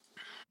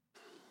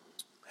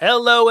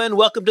Hello and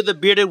welcome to the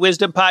Bearded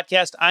Wisdom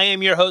Podcast. I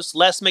am your host,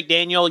 Les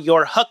McDaniel,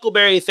 your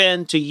Huckleberry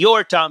Finn to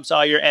your Tom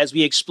Sawyer as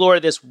we explore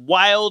this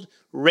wild,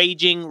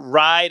 raging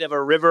ride of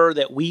a river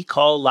that we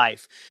call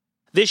life.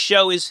 This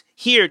show is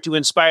here to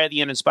inspire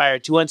the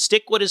uninspired, to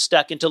unstick what is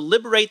stuck, and to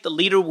liberate the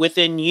leader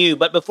within you.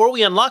 But before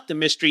we unlock the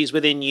mysteries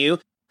within you,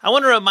 I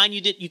want to remind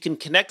you that you can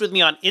connect with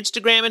me on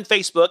Instagram and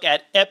Facebook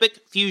at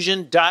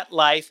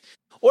epicfusion.life.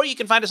 Or you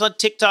can find us on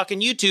TikTok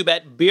and YouTube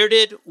at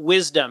Bearded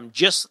Wisdom,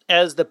 just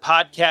as the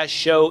podcast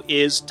show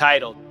is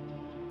titled.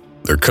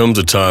 There comes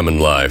a time in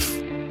life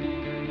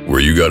where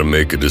you got to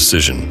make a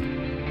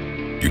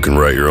decision. You can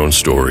write your own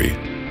story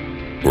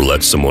or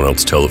let someone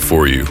else tell it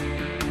for you.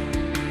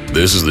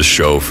 This is the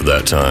show for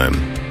that time.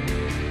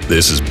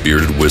 This is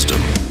Bearded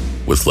Wisdom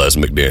with Les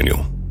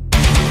McDaniel.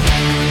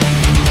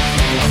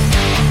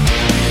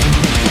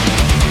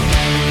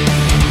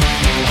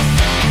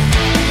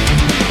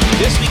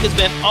 This week has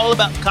been all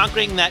about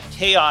conquering that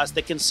chaos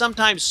that can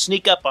sometimes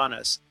sneak up on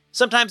us.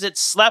 Sometimes it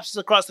slaps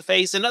us across the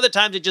face, and other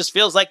times it just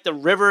feels like the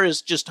river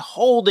is just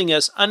holding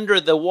us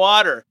under the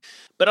water.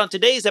 But on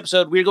today's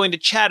episode, we're going to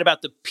chat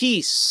about the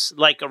peace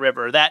like a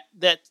river, that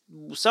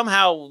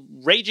somehow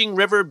raging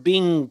river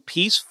being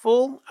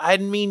peaceful. I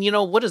mean,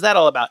 what is that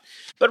all about?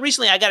 But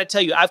recently, I got to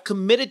tell you, I've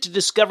committed to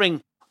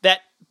discovering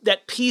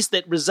that peace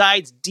that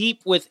resides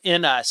deep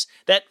within us,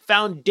 that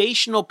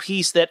foundational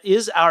peace that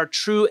is our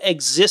true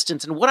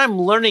existence. And what I'm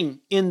learning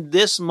in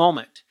this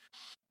moment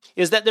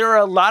is that there are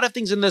a lot of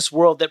things in this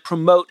world that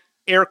promote,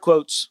 air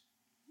quotes,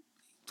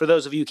 for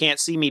those of you who can't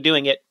see me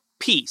doing it,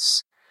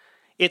 peace.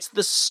 It's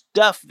the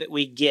stuff that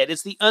we get.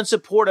 It's the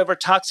unsupportive or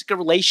toxic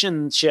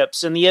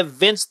relationships and the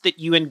events that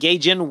you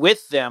engage in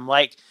with them,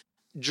 like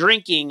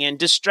drinking and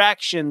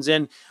distractions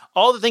and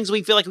all the things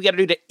we feel like we got to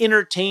do to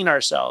entertain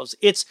ourselves.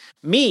 It's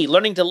me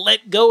learning to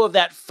let go of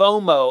that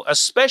FOMO,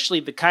 especially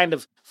the kind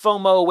of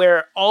FOMO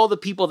where all the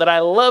people that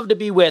I love to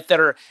be with that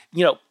are,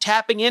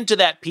 tapping into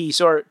that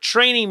piece or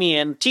training me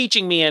and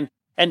teaching me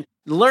and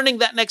learning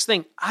that next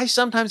thing. I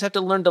sometimes have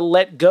to learn to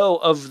let go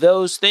of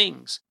those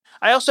things.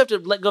 I also have to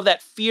let go of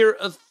that fear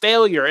of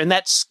failure and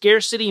that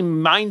scarcity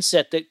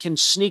mindset that can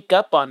sneak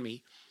up on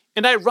me.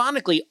 And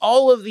ironically,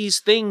 all of these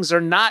things are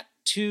not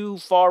too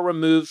far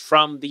removed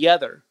from the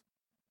other.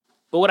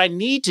 But what I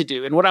need to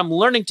do and what I'm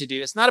learning to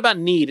do, it's not about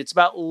need, it's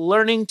about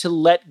learning to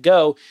let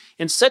go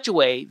in such a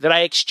way that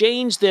I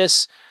exchange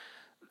this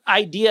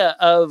idea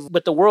of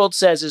what the world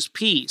says is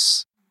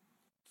peace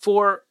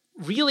for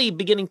really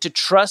beginning to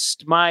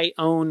trust my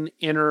own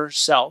inner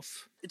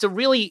self. It's a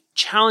really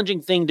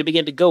challenging thing to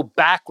begin to go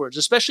backwards,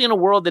 especially in a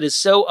world that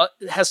is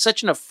has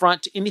such an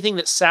affront to anything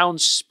that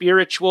sounds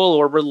spiritual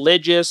or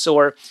religious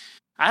or,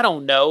 I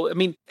don't know. I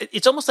mean,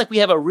 it's almost like we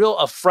have a real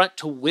affront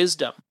to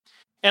wisdom.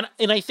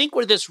 And I think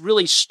where this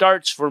really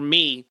starts for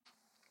me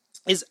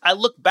is I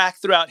look back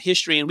throughout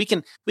history and we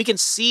can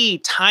see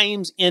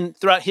times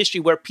throughout history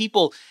where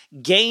people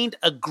gained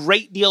a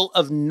great deal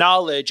of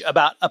knowledge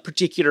about a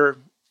particular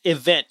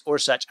event or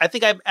such. I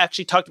think I've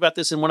actually talked about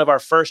this in one of our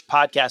first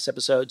podcast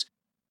episodes.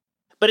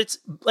 But it's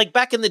like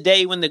back in the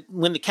day when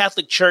the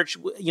Catholic Church,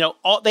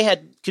 they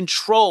had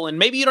control, and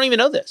maybe you don't even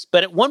know this,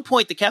 but at one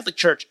point the Catholic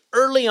Church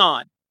early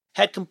on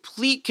had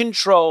complete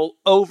control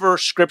over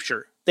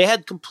Scripture. They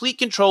had complete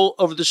control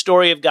over the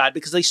story of God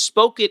because they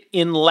spoke it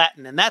in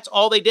Latin, and that's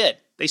all they did.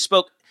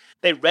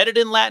 They read it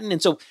in Latin,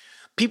 and so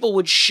people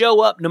would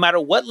show up no matter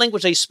what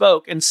language they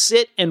spoke and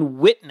sit and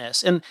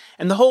witness. And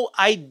the whole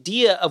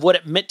idea of what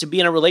it meant to be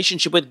in a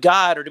relationship with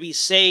God or to be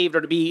saved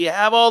or to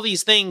have all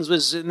these things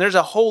and there's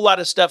a whole lot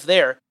of stuff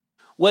there,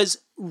 was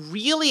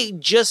really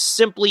just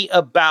simply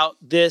about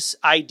this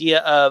idea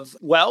of,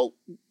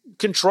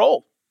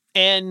 control.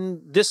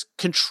 And this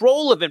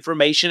control of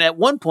information at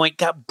one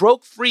point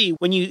broke free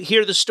when you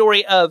hear the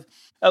story of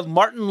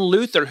Martin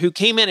Luther, who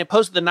came in and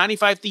posted the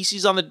 95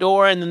 Theses on the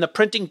door, and then the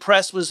printing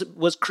press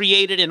was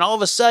created, and all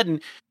of a sudden,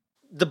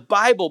 the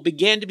Bible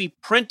began to be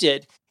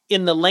printed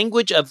in the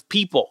language of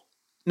people.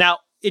 Now,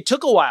 it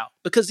took a while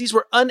because these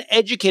were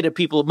uneducated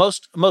people,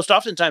 most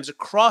oftentimes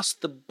across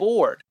the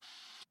board.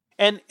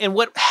 And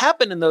what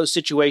happened in those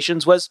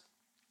situations was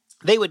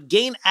they would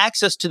gain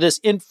access to this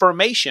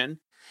information,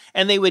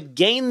 and they would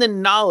gain the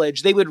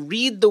knowledge, they would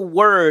read the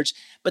words,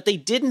 but they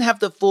didn't have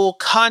the full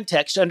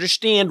context to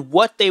understand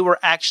what they were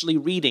actually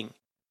reading.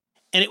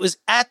 And it was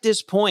at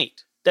this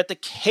point that the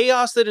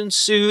chaos that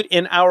ensued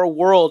in our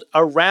world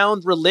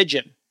around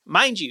religion,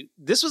 mind you,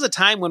 this was a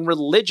time when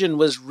religion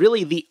was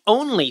really the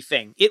only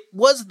thing. It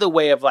was the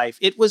way of life.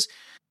 It was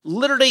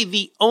literally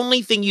the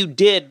only thing you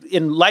did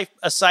in life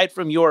aside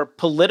from your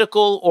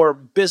political or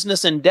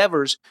business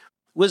endeavors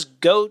was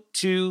go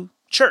to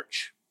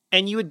church.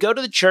 And you would go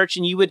to the church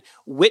and you would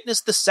witness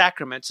the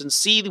sacraments and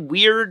see the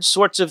weird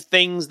sorts of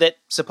things that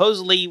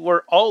supposedly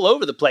were all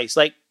over the place.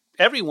 Like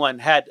everyone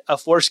had a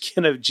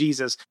foreskin of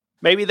Jesus.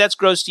 Maybe that's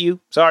gross to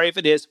you. Sorry if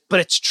it is, but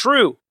it's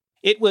true.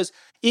 It was,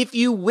 if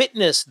you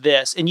witnessed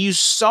this and you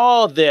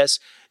saw this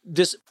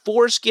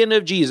foreskin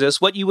of Jesus,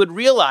 what you would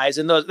realize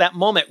in that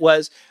moment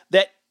was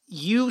that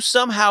you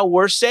somehow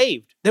were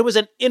saved. There was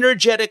an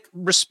energetic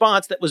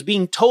response that was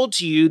being told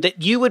to you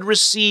that you would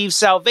receive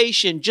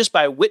salvation just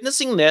by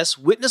witnessing this,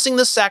 witnessing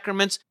the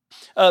sacraments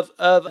of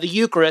the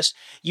Eucharist.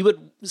 You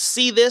would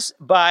see this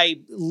by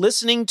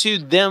listening to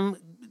them,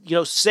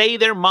 say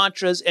their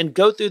mantras and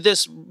go through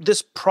this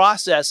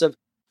process of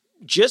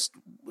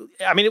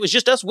it was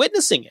just us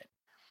witnessing it.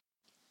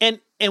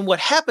 And what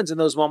happens in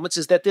those moments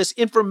is that this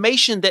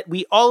information that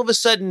we all of a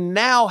sudden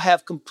now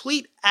have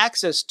complete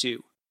access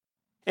to,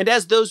 and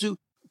as those who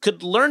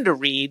could learn to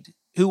read,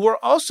 who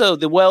were also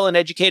the well and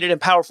educated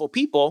and powerful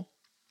people,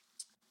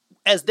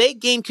 as they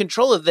gained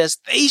control of this,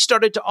 they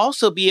started to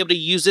also be able to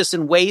use this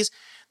in ways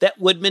that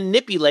would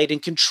manipulate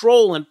and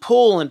control and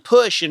pull and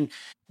push and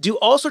do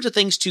all sorts of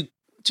things to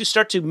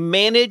start to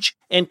manage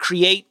and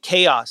create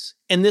chaos.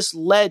 And this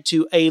led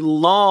to a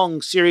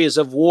long series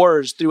of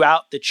wars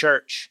throughout the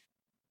church.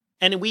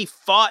 And we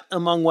fought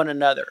among one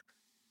another,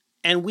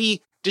 and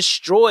we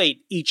destroyed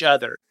each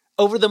other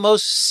over the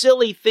most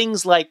silly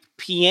things like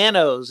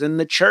pianos in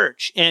the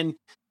church, and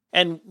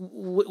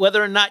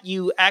whether or not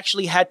you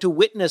actually had to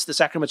witness the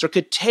sacraments or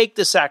could take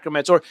the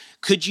sacraments, or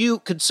could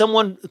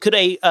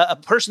a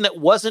person that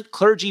wasn't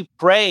clergy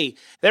pray?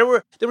 There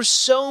were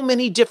so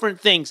many different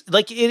things.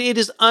 Like it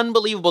is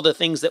unbelievable the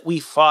things that we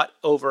fought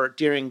over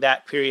during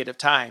that period of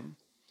time.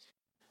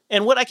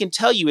 And what I can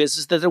tell you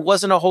is that there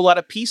wasn't a whole lot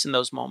of peace in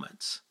those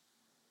moments.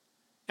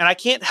 And I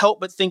can't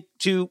help but think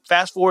to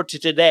fast forward to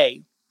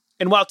today.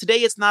 And while today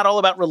it's not all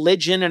about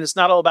religion and it's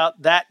not all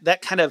about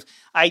that kind of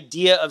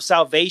idea of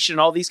salvation and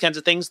all these kinds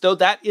of things, though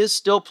that is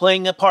still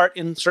playing a part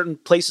in certain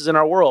places in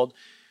our world,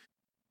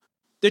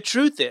 the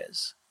truth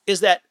is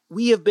that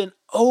we have been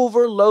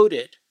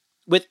overloaded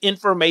with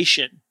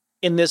information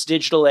in this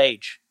digital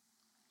age.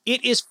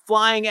 It is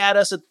flying at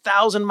us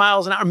 1,000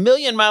 miles an hour,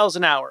 1,000,000 miles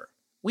an hour.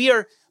 We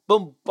are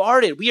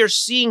bombarded. We are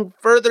seeing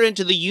further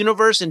into the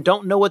universe and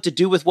don't know what to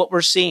do with what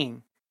we're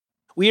seeing.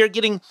 We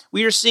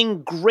are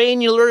seeing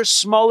granular,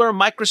 smaller,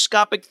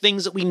 microscopic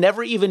things that we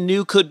never even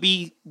knew could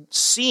be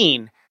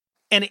seen.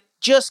 And it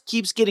just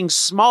keeps getting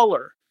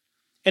smaller.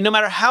 And no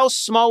matter how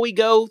small we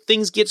go,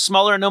 things get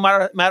smaller. And no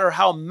matter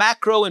how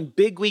macro and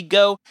big we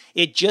go,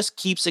 it just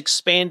keeps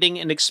expanding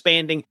and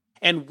expanding.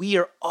 And we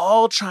are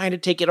all trying to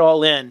take it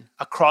all in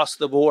across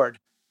the board.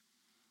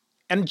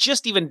 And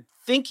just even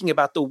thinking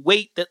about the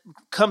weight that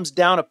comes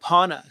down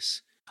upon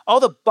us, all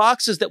the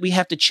boxes that we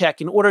have to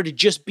check in order to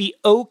just be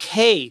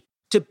okay,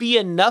 to be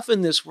enough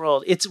in this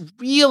world. It's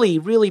really,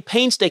 really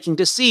painstaking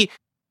to see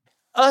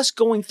us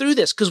going through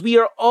this because we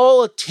are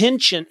all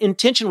in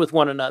tension with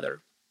one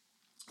another.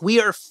 We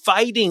are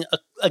fighting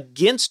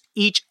against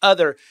each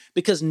other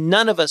because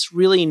none of us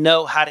really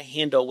know how to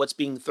handle what's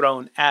being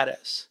thrown at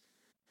us.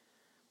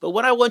 But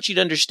what I want you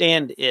to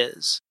understand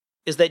is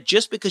that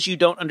just because you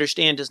don't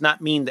understand does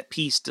not mean that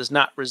peace does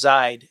not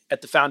reside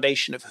at the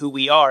foundation of who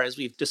we are, as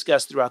we've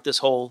discussed throughout this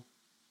whole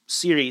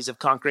series of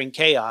Conquering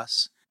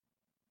Chaos.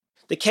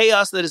 The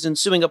chaos that is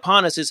ensuing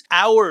upon us is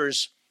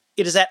ours.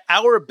 It is at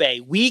our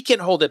bay. We can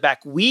hold it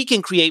back. We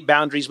can create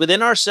boundaries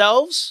within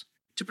ourselves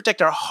to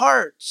protect our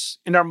hearts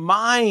and our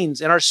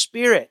minds and our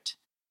spirit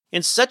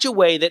in such a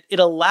way that it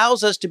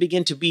allows us to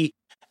begin to be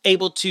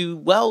able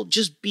to,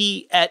 just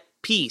be at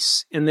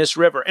peace in this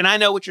river. And I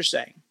know what you're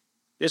saying.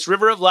 This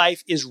river of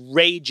life is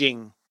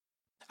raging.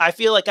 I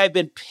feel like I've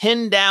been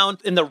pinned down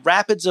in the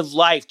rapids of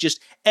life,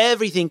 just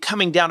everything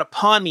coming down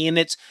upon me, and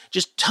it's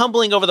just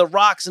tumbling over the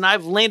rocks, and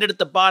I've landed at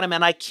the bottom,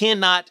 and I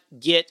cannot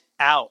get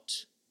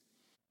out.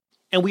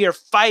 And we are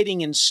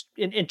fighting and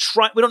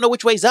trying. We don't know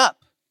which way's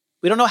up.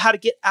 We don't know how to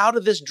get out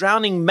of this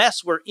drowning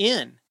mess we're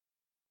in.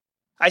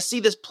 I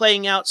see this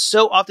playing out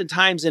so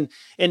oftentimes in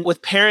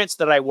with parents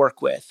that I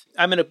work with.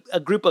 I'm in a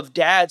group of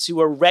dads who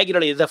are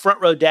regularly the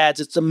front row dads.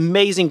 It's an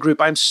amazing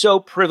group. I'm so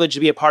privileged to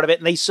be a part of it.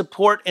 And they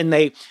support and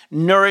they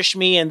nourish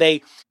me, and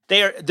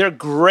they're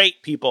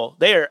great people.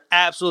 They are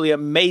absolutely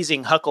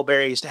amazing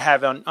huckleberries to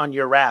have on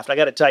your raft. I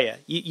got to tell you,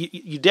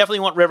 you definitely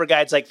want river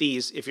guides like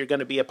these if you're going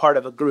to be a part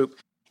of a group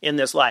in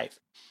this life.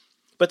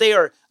 But they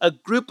are a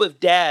group of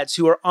dads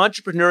who are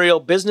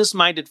entrepreneurial,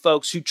 business-minded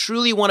folks who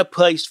truly want to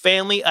place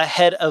family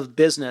ahead of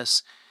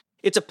business.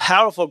 It's a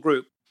powerful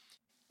group.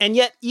 And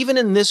yet, even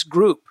in this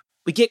group,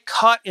 we get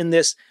caught in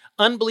this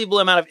unbelievable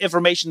amount of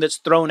information that's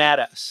thrown at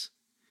us.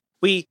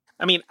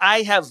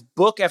 I have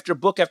book after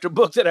book after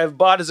book that I've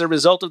bought as a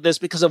result of this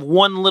because of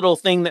one little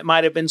thing that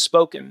might have been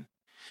spoken.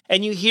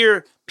 And you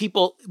hear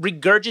people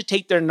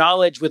regurgitate their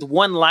knowledge with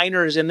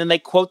one-liners, and then they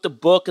quote the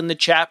book and the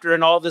chapter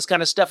and all this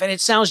kind of stuff. And it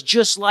sounds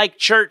just like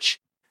church,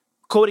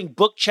 quoting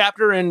book,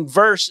 chapter, and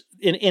verse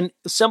in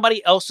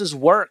somebody else's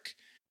work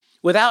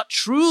without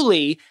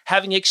truly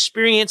having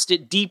experienced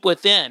it deep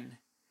within.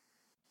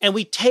 And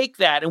we take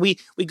that and we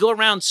go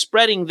around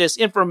spreading this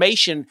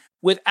information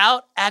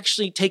without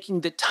actually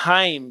taking the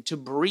time to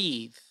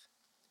breathe.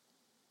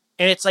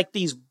 And it's like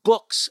these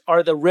books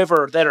are the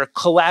river that are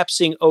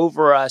collapsing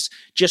over us,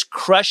 just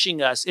crushing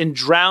us and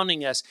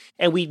drowning us.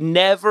 And we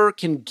never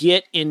can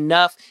get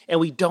enough. And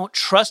we don't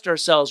trust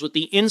ourselves with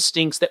the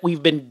instincts that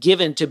we've been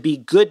given to be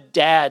good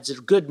dads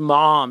and good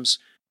moms.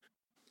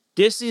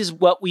 This is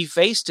what we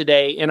face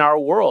today in our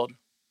world.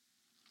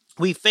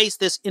 We face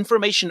this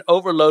information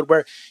overload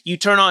where you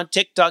turn on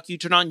TikTok, you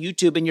turn on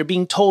YouTube, and you're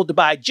being told to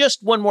buy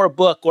just one more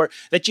book or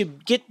that you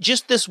get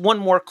just this one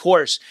more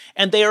course.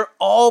 And they are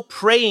all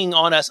preying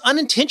on us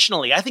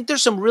unintentionally. I think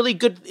there's some really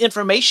good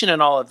information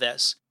in all of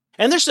this.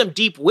 And there's some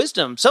deep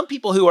wisdom. Some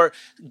people who are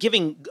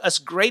giving us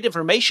great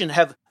information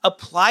have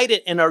applied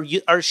it and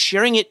are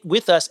sharing it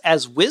with us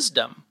as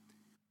wisdom.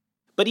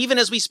 But even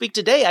as we speak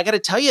today, I got to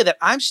tell you that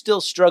I'm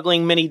still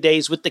struggling many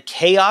days with the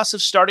chaos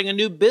of starting a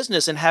new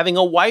business and having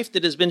a wife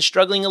that has been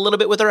struggling a little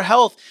bit with her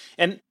health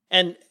and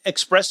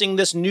expressing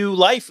this new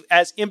life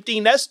as empty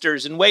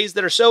nesters in ways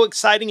that are so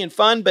exciting and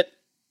fun, but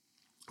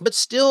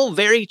still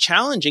very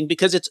challenging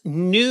because it's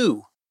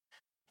new.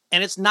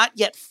 And it's not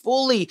yet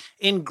fully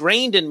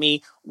ingrained in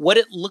me what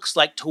it looks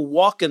like to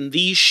walk in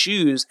these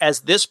shoes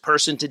as this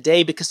person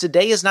today, because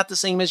today is not the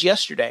same as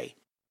yesterday.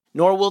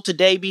 Nor will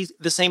today be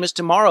the same as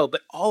tomorrow, but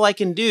all I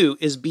can do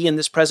is be in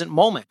this present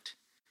moment.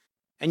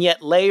 And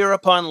yet layer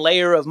upon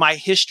layer of my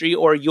history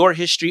or your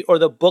history or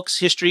the book's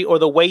history or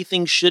the way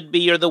things should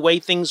be or the way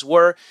things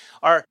were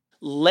are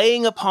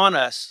laying upon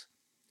us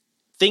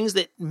things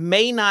that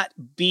may not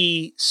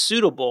be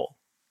suitable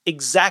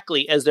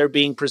exactly as they're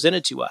being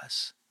presented to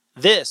us.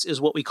 This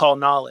is what we call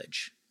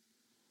knowledge.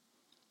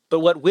 But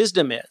what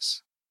wisdom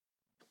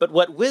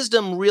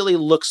really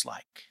looks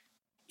like,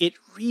 it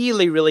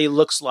really, really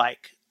looks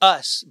like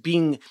us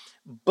being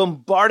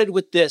bombarded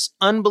with this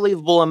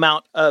unbelievable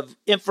amount of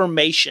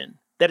information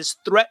that is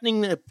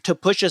threatening to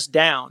push us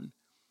down.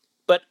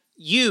 But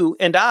you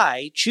and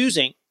I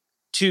choosing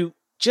to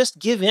just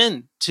give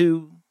in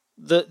to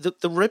the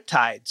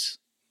riptides.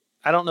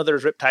 I don't know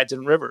there's riptides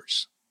in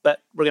rivers,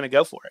 but we're going to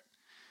go for it.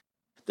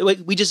 The way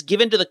we just give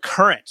in to the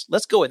currents.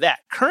 Let's go with that.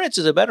 Currents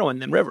is a better one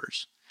than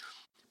rivers.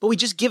 But we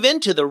just give in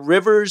to the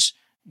river's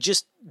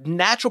just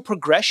natural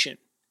progression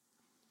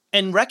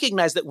and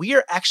recognize that we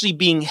are actually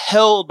being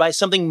held by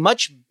something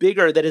much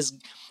bigger that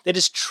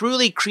is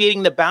truly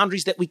creating the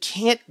boundaries that we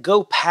can't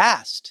go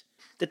past.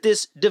 That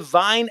this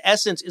divine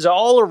essence is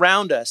all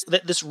around us,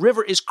 that this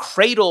river is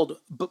cradled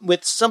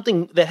with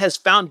something that has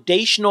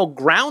foundational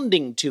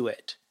grounding to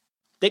it,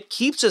 that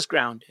keeps us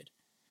grounded.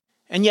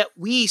 And yet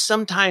we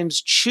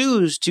sometimes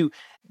choose to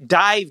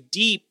dive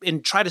deep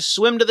and try to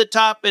swim to the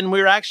top, and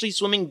we're actually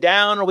swimming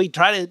down, or we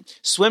try to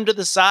swim to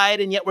the side,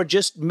 and yet we're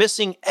just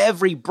missing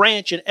every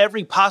branch and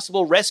every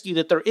possible rescue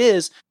that there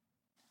is,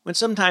 when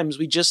sometimes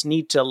we just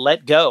need to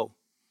let go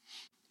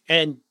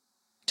and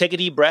take a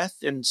deep breath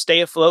and stay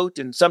afloat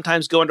and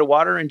sometimes go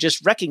underwater and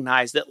just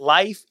recognize that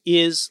life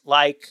is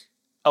like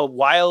a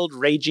wild,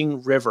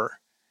 raging river.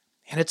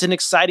 And it's an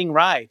exciting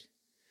ride.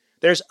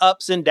 There's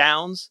ups and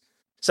downs.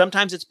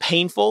 Sometimes it's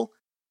painful.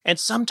 And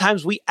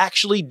sometimes we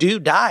actually do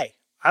die.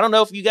 I don't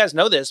know if you guys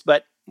know this,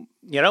 but,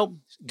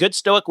 good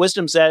Stoic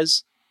wisdom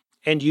says,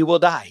 and you will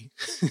die.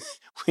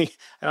 I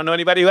don't know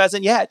anybody who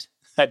hasn't yet.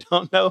 I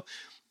don't know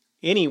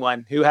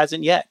anyone who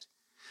hasn't yet.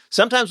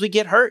 Sometimes we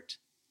get hurt.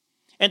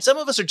 And some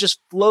of us are just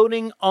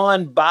floating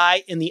on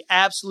by in the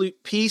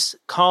absolute peace,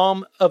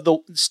 calm of the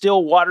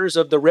still waters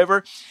of the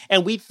river.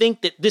 And we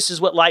think that this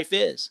is what life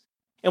is.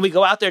 And we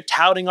go out there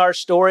touting our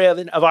story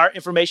of our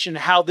information,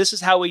 how this is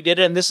how we did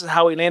it and this is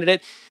how we landed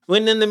it.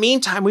 When in the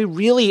meantime, we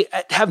really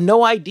have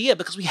no idea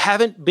because we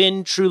haven't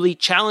been truly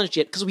challenged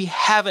yet, because we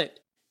haven't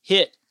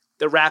hit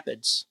the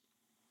rapids.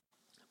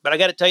 But I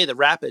got to tell you, the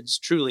rapids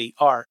truly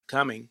are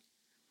coming.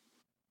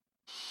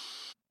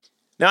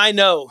 Now, I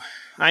know,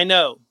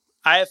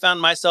 I have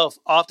found myself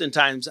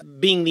oftentimes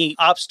being the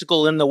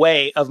obstacle in the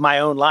way of my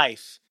own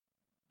life.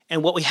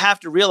 And what we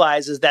have to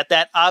realize is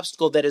that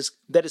obstacle that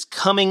is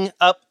coming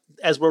up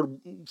as we're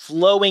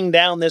flowing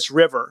down this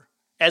river,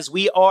 as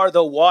we are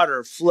the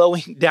water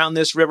flowing down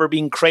this river,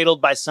 being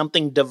cradled by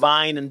something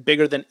divine and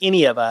bigger than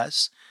any of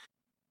us,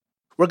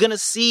 we're going to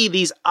see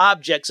these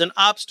objects and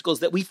obstacles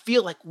that we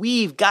feel like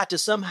we've got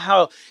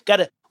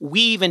to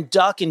weave and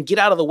duck and get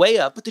out of the way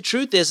of. But the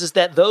truth is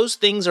that those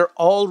things are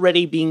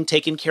already being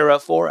taken care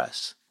of for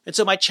us. And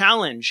so my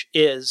challenge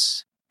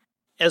is,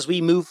 as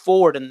we move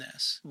forward in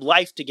this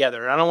life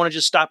together, I don't want to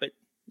just stop it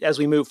as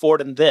we move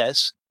forward in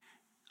this.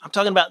 I'm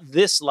talking about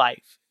this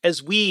life,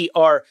 as we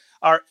are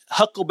our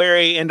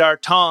Huckleberry and our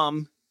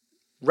Tom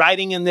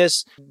riding in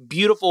this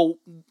beautiful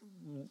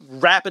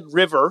rapid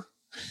river.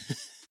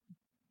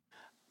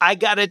 I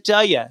got to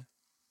tell you,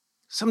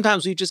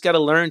 sometimes we've just got to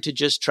learn to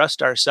just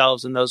trust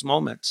ourselves in those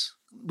moments.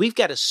 We've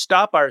got to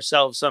stop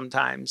ourselves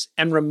sometimes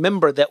and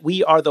remember that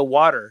we are the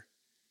water,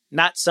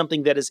 not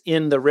something that is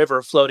in the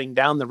river floating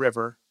down the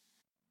river.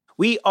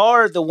 We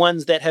are the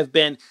ones that have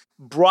been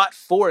brought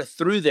forth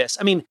through this.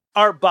 I mean,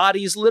 our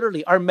bodies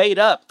literally are made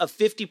up of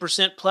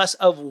 50% plus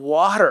of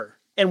water.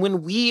 And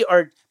when we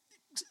are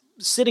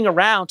sitting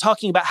around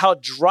talking about how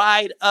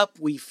dried up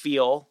we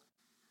feel,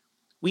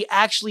 we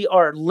actually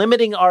are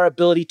limiting our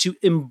ability to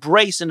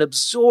embrace and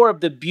absorb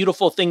the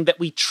beautiful thing that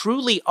we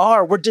truly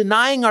are. We're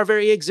denying our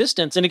very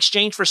existence in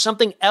exchange for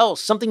something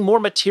else, something more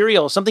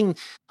material, something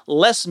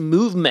less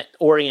movement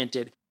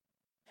oriented.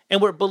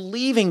 And we're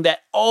believing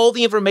that all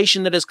the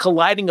information that is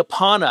colliding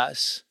upon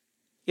us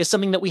is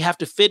something that we have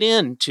to fit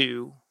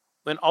into,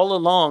 when all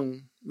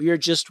along we are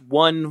just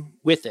one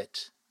with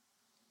it.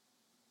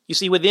 You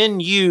see, within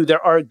you,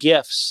 there are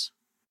gifts.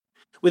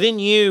 Within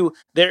you,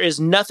 there is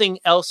nothing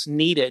else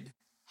needed.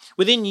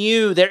 Within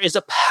you, there is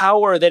a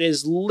power that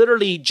is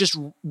literally just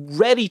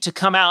ready to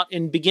come out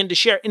and begin to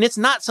share. And it's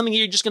not something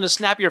you're just going to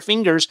snap your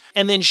fingers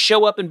and then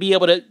show up and be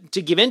able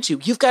to give into.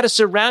 You've got to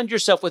surround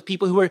yourself with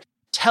people who are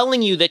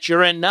telling you that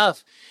you're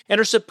enough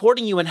and are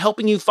supporting you and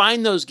helping you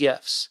find those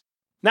gifts.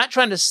 Not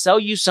trying to sell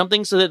you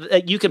something so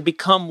that you can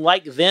become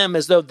like them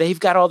as though they've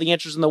got all the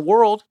answers in the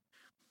world,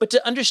 but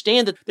to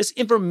understand that this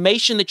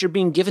information that you're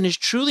being given is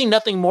truly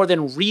nothing more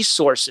than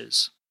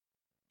resources.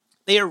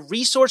 They are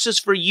resources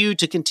for you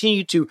to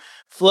continue to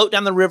float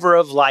down the river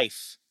of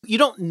life. You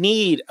don't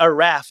need a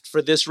raft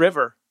for this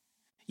river.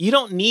 You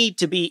don't need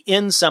to be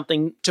in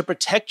something to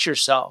protect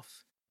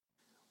yourself.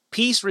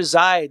 Peace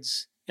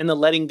resides in the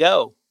letting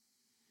go.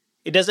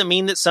 It doesn't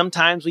mean that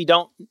sometimes we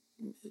don't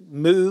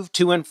move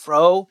to and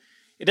fro.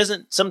 It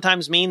doesn't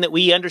sometimes mean that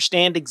we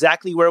understand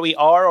exactly where we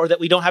are, or that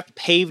we don't have to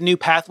pave new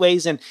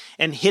pathways and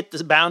hit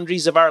the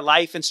boundaries of our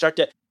life and start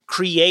to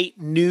create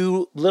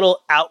new little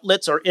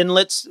outlets or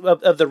inlets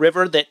of the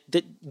river that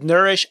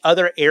nourish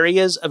other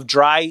areas of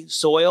dry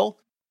soil.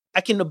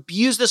 I can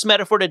abuse this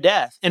metaphor to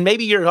death. And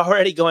maybe you're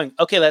already going,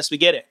 okay, Les, we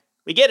get it.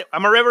 We get it.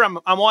 I'm a river,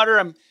 I'm water,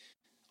 I'm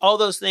all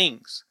those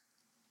things.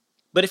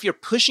 But if you're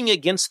pushing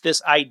against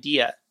this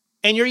idea,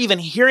 and you're even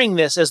hearing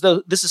this as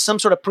though this is some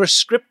sort of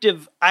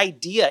prescriptive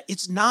idea,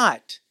 it's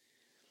not.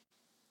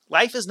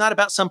 Life is not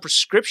about some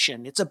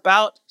prescription. It's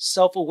about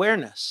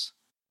self-awareness.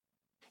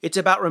 It's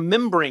about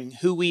remembering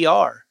who we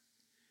are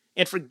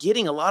and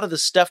forgetting a lot of the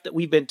stuff that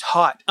we've been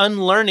taught.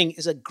 Unlearning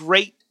is a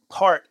great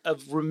part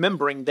of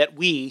remembering that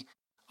we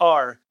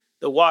are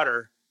the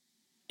water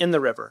in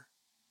the river,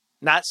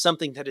 not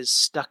something that is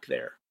stuck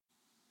there.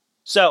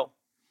 So,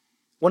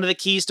 one of the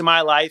keys to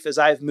my life as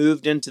I've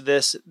moved into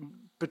this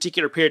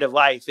particular period of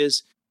life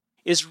is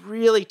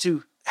really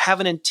to have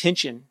an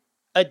intention,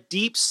 a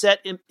deep set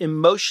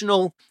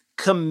emotional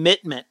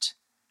commitment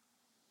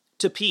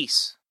to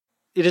peace.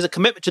 It is a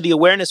commitment to the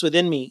awareness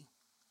within me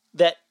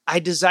that I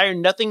desire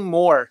nothing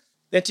more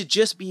than to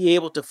just be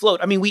able to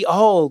float. I mean, we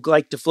all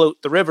like to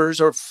float the rivers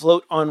or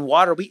float on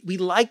water. We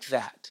like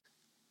that.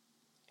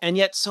 And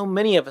yet so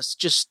many of us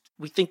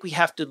we think we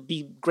have to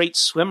be great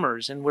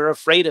swimmers, and we're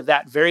afraid of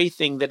that very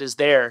thing that is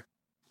there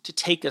to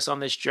take us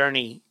on this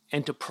journey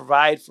and to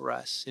provide for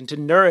us and to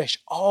nourish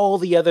all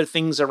the other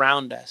things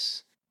around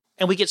us.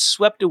 And we get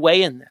swept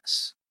away in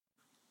this.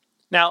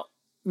 Now,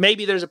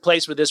 maybe there's a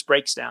place where this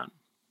breaks down.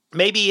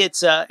 Maybe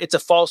it's a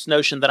false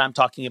notion that I'm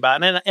talking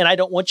about. And I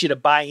don't want you to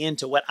buy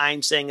into what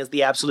I'm saying is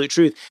the absolute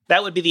truth.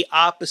 That would be the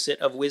opposite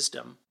of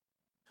wisdom.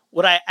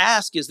 What I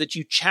ask is that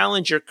you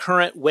challenge your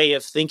current way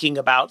of thinking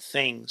about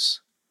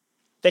things.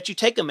 That you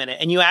take a minute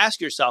and you ask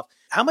yourself,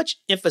 how much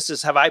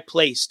emphasis have I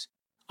placed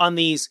on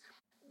these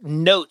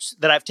notes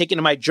that I've taken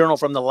in my journal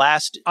from the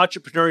last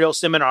entrepreneurial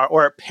seminar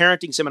or a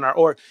parenting seminar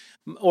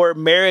or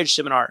marriage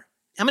seminar?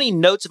 How many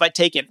notes have I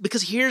taken?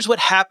 Because here's what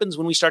happens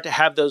when we start to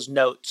have those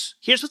notes.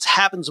 Here's what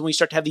happens when we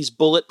start to have these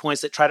bullet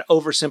points that try to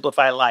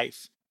oversimplify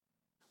life.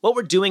 What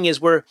we're doing is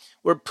we're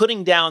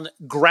putting down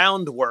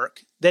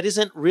groundwork that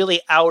isn't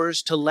really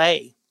ours to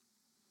lay.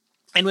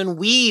 And when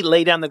we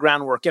lay down the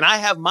groundwork, and I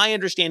have my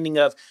understanding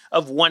of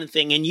one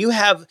thing, and you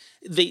have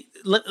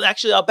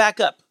actually, I'll back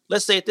up.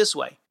 Let's say it this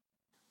way.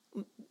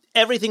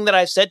 Everything that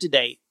I've said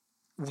today,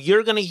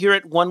 you're going to hear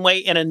it one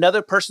way and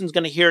another person's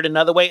going to hear it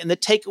another way, and the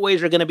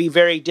takeaways are going to be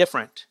very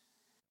different.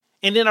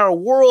 And in our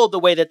world, the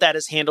way that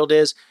is handled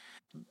is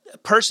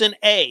person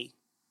A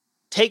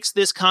takes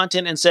this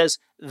content and says,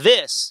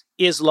 this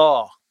is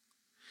law.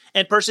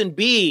 And person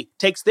B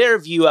takes their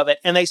view of it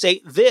and they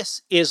say,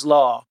 this is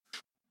law.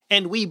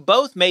 And we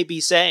both may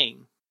be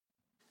saying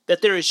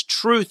that there is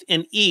truth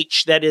in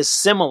each that is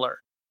similar,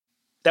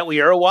 that we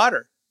are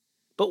water.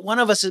 But one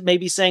of us may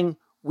be saying,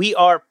 we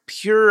are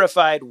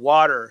purified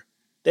water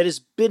that has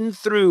been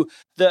through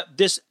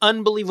this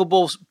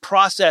unbelievable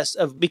process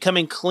of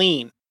becoming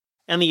clean.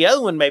 And the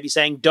other one may be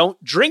saying,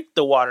 don't drink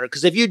the water,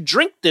 because if you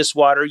drink this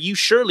water, you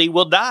surely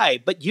will die,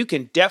 but you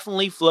can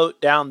definitely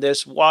float down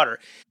this water.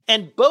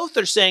 And both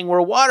are saying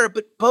we're water,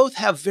 but both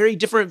have very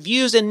different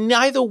views, and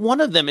neither one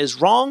of them is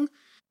wrong,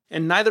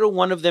 and neither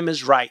one of them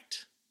is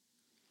right.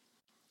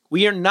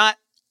 We are not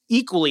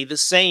equally the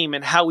same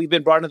in how we've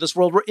been brought into this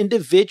world. We're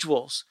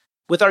individuals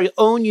with our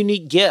own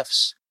unique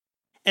gifts.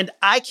 And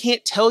I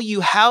can't tell you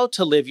how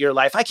to live your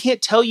life. I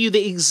can't tell you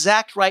the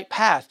exact right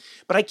path,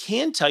 but I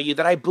can tell you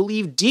that I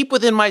believe deep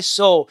within my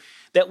soul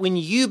that when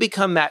you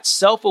become that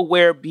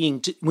self-aware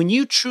being, when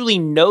you truly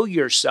know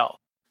yourself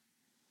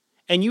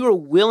and you are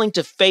willing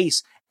to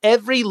face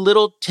every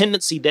little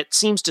tendency that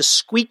seems to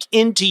squeak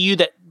into you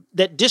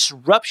that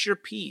disrupts your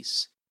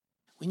peace,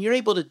 when you're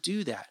able to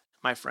do that,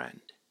 my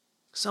friend,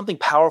 something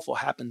powerful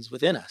happens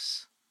within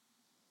us.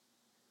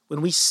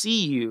 When we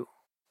see you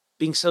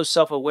being so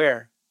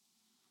self-aware,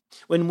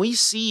 When we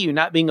see you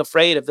not being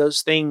afraid of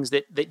those things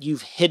that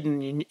you've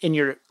hidden in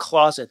your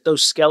closet,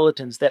 those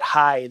skeletons that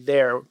hide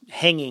there,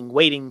 hanging,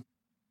 waiting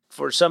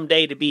for some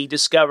day to be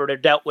discovered or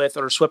dealt with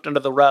or swept under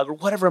the rug or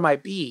whatever it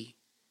might be.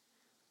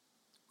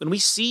 When we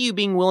see you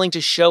being willing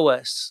to show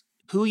us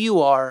who you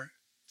are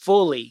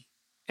fully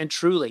and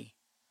truly,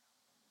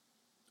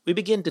 we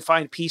begin to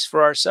find peace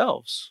for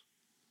ourselves.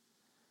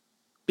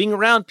 Being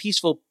around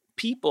peaceful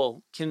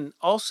people can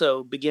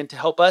also begin to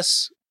help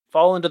us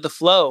fall into the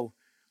flow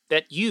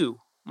that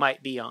you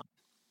might be on.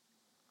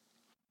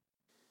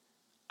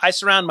 I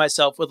surround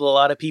myself with a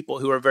lot of people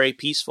who are very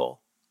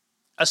peaceful,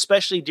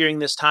 especially during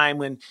this time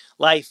when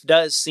life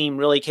does seem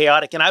really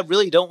chaotic. And I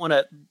really don't want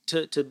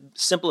to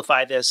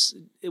simplify this.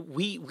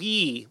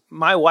 We,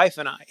 my wife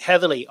and I,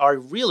 Heatherly,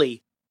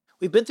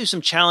 we've been through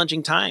some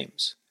challenging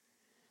times.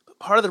 But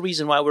part of the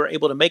reason why we're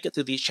able to make it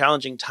through these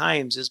challenging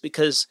times is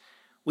because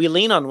we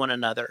lean on one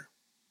another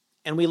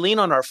and we lean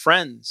on our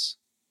friends.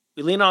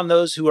 We lean on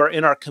those who are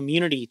in our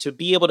community to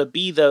be able to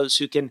be those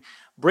who can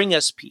bring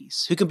us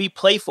peace, who can be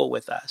playful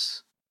with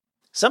us.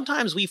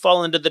 Sometimes we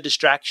fall into the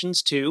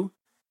distractions too,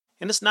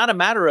 and it's not a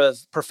matter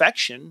of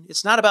perfection.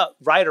 It's not about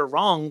right or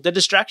wrong. The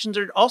distractions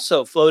are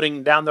also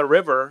floating down the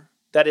river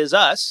that is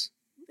us,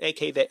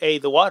 aka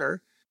the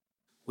water.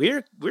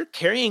 We're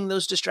carrying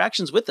those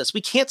distractions with us.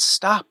 We can't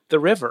stop the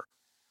river.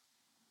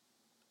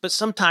 But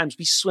sometimes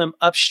we swim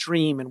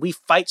upstream and we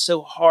fight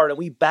so hard and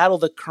we battle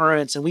the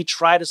currents and we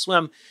try to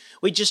swim.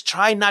 We just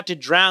try not to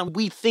drown.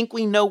 We think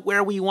we know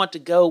where we want to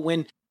go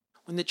when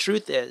the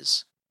truth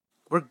is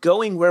we're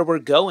going where we're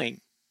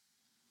going.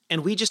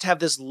 And we just have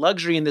this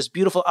luxury and this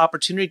beautiful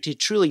opportunity to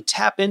truly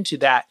tap into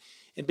that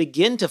and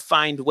begin to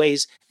find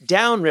ways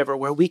downriver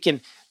where we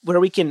can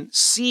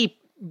see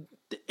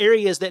the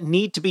areas that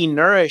need to be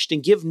nourished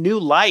and give new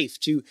life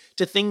to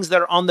things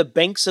that are on the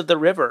banks of the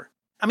river.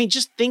 I mean,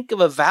 just think of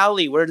a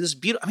valley where this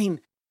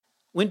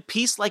when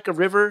peace like a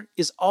river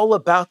is all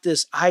about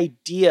this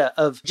idea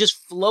of just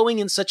flowing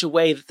in such a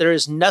way that there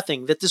is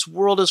nothing, that this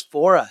world is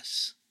for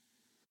us.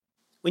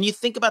 When you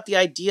think about the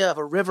idea of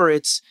a river,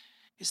 it's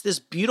this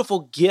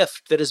beautiful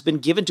gift that has been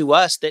given to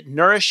us that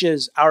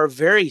nourishes our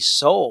very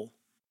soul.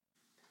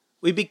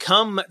 We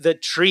become the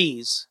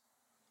trees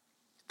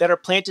that are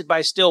planted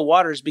by still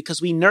waters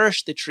because we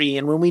nourish the tree.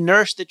 And when we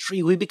nourish the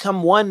tree, we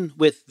become one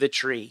with the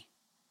tree.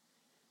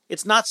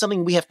 It's not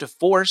something we have to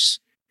force.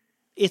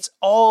 It's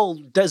all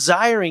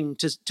desiring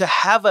to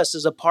have us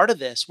as a part of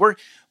this.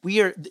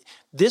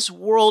 This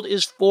world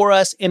is for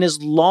us and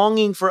is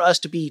longing for us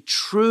to be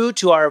true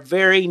to our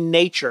very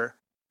nature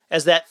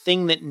as that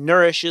thing that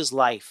nourishes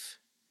life.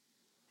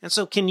 And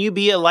so can you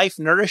be a life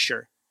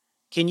nourisher?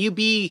 Can you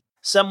be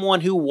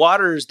someone who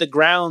waters the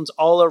grounds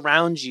all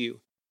around you,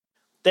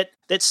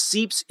 that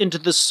seeps into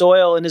the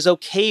soil and is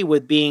okay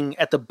with being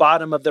at the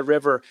bottom of the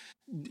river,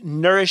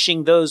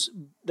 nourishing those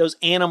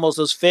animals,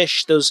 those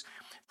fish, those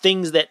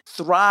things that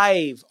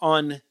thrive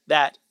on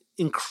that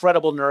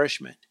incredible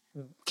nourishment?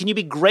 Can you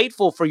be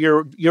grateful for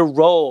your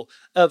role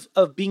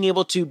of being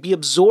able to be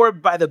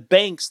absorbed by the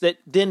banks that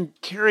then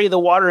carry the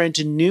water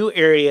into new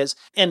areas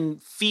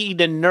and feed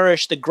and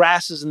nourish the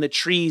grasses and the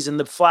trees and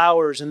the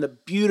flowers and the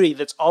beauty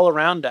that's all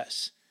around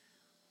us?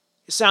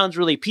 It sounds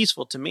really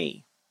peaceful to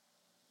me.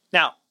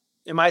 Now,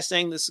 am I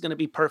saying this is going to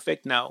be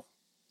perfect? No.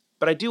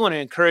 But I do want to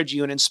encourage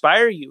you and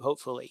inspire you,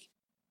 hopefully,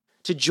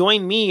 to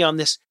join me on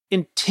this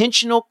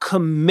intentional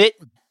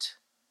commitment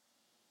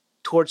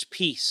towards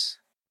peace,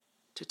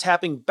 to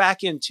tapping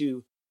back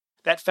into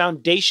that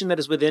foundation that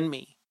is within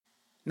me,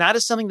 not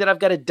as something that I've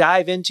got to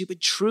dive into, but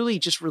truly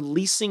just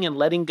releasing and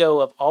letting go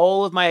of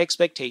all of my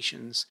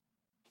expectations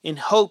in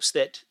hopes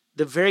that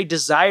the very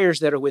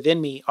desires that are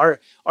within me are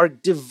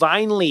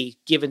divinely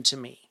given to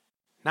me,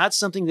 not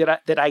something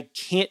that I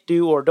can't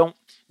do or don't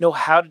know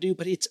how to do,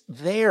 but it's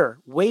there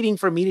waiting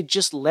for me to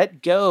just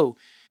let go,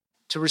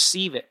 to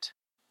receive it,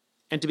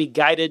 and to be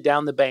guided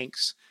down the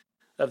banks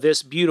of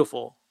this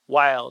beautiful,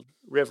 wild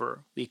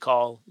river we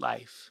call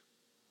life.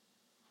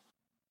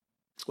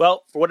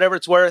 Well, for whatever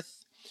it's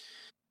worth,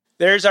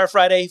 there's our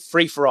Friday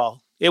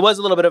free-for-all. It was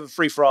a little bit of a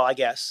free-for-all, I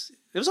guess.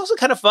 It was also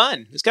kind of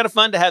fun. It's kind of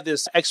fun to have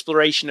this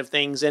exploration of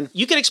things, and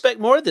you can expect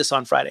more of this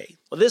on Friday.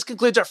 Well, this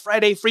concludes our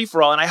Friday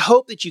free-for-all, and I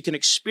hope that you can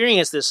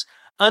experience this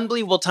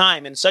unbelievable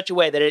time in such a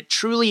way that it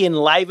truly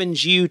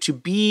enlivens you to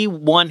be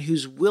one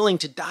who's willing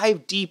to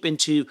dive deep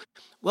into,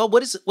 well,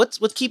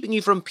 what's keeping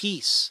you from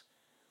peace?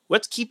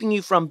 What's keeping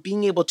you from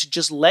being able to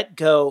just let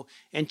go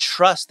and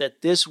trust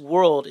that this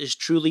world is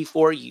truly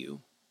for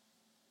you?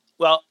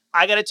 Well,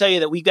 I got to tell you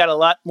that we've got a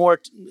lot more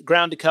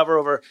ground to cover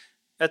over.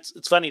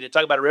 It's funny to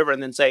talk about a river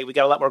and then say we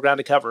got a lot more ground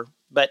to cover,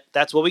 but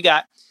that's what we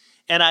got.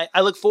 And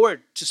I look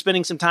forward to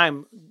spending some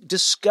time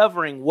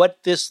discovering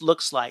what this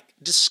looks like,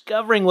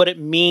 discovering what it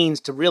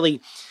means to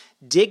really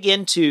dig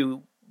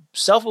into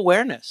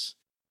self-awareness,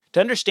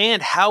 to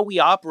understand how we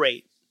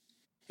operate.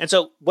 And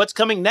so what's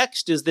coming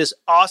next is this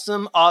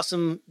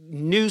awesome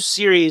new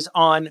series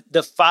on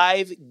the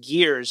 5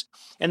 gears.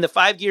 And the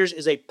 5 gears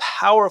is a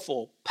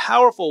powerful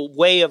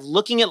way of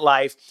looking at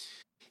life,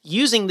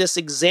 using this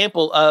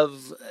example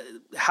of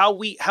how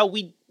we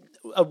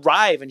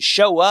arrive and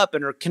show up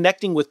and are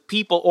connecting with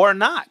people or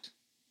not.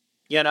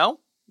 You know,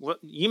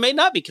 you may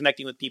not be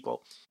connecting with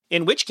people,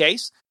 in which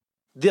case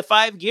the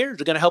 5 gears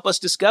are going to help us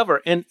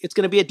discover, and it's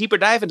going to be a deeper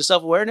dive into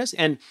self-awareness,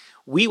 and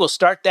we will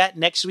start that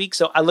next week.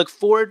 So I look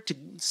forward to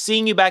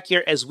seeing you back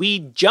here as we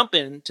jump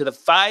into the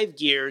 5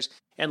 gears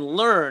and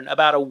learn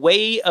about a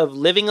way of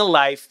living a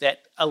life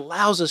that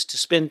allows us to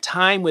spend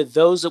time with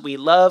those that we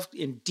love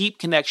in deep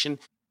connection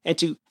and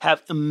to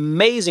have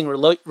amazing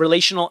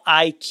relational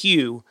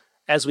IQ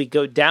as we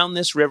go down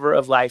this river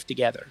of life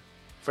together.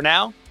 For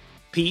now,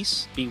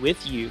 peace be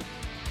with you.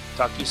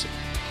 Talk to you soon.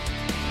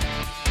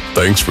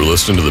 Thanks for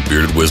listening to the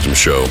Bearded Wisdom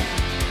Show.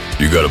 If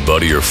you got a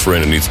buddy or a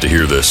friend who needs to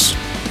hear this,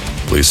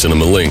 please send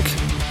them a link.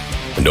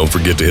 And don't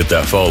forget to hit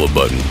that follow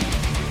button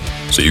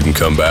so you can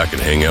come back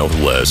and hang out with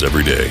Les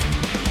every day.